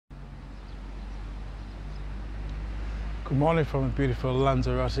Good morning from beautiful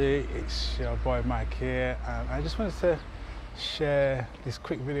Lanzarote. It's your boy Mike here, and I just wanted to share this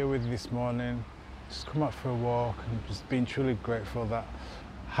quick video with you this morning. Just come out for a walk and just being truly grateful that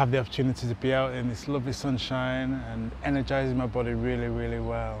I have the opportunity to be out in this lovely sunshine and energizing my body really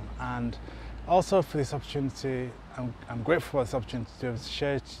well. And also for this opportunity, I'm grateful for this opportunity to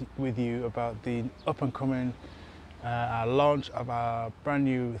share with you about the up and coming launch of our brand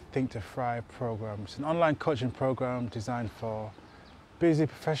new Think to Thrive program. It's an online coaching program designed for busy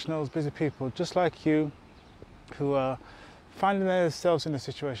professionals, busy people just like you, who are finding themselves in a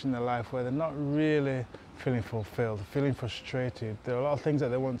situation in their life where they're not really feeling fulfilled, feeling frustrated. There are a lot of things that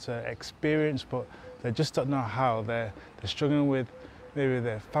they want to experience, but they just don't know how. They're struggling with maybe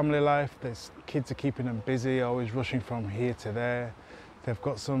their family life. Their kids are keeping them busy, always rushing from here to there. They've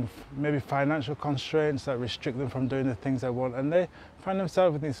got some maybe financial constraints that restrict them from doing the things they want, and they find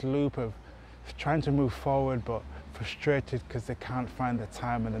themselves in this loop of trying to move forward but frustrated because they can't find the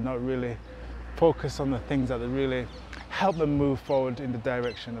time and they're not really focused on the things that really help them move forward in the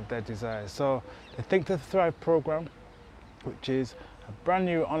direction of their desires. So the Think to Thrive program, which is a brand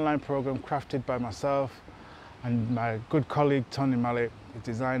new online program crafted by myself and my good colleague Tony Mallet, is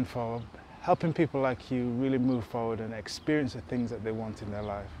designed for helping people like you really move forward and experience the things that they want in their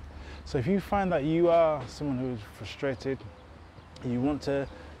life. So if you find that you are someone who's frustrated, you want to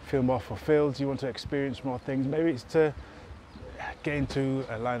feel more fulfilled, you want to experience more things, maybe it's to get into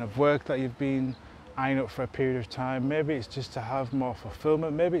a line of work that you've been eyeing up for a period of time, maybe it's just to have more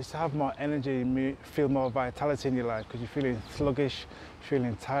fulfillment, maybe it's to have more energy, feel more vitality in your life because you're feeling sluggish,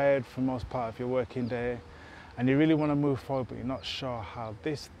 feeling tired for most part of your working day, and you really want to move forward but you're not sure how.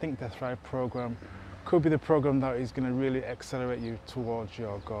 This Think to Thrive program could be the program that is going to really accelerate you towards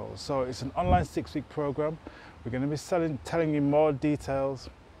your goals. So it's an online 6-week program. We're going to be telling you more details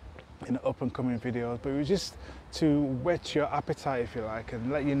in up and coming videos, but it was just to whet your appetite, if you like, and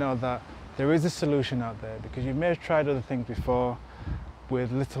let you know that there is a solution out there, because you may have tried other things before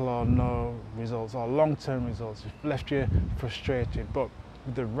with little or no results or long-term results. It's left you frustrated, but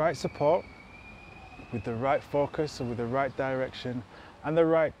with the right support, with the right focus and with the right direction and the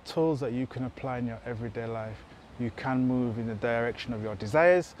right tools that you can apply in your everyday life, you can move in the direction of your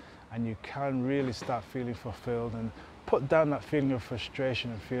desires and you can really start feeling fulfilled and put down that feeling of frustration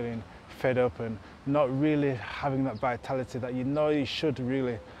and feeling fed up and not really having that vitality that you know you should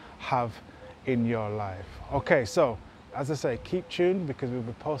really have in your life. Okay, so as I say, keep tuned because we'll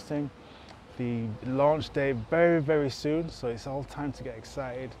be posting the launch day very soon, so it's all time to get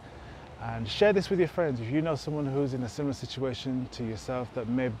excited. And share this with your friends. If you know someone who's in a similar situation to yourself that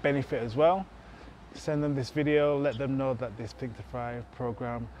may benefit as well, send them this video, let them know that this Think to Thrive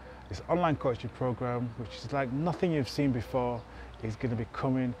program, this online coaching program, which is like nothing you've seen before, is going to be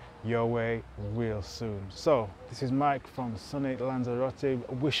coming your way real soon. So this is Mike from sunny Lanzarote,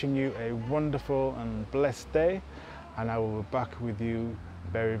 wishing you a wonderful and blessed day, and I will be back with you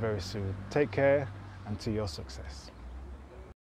very soon. Take care and to your success.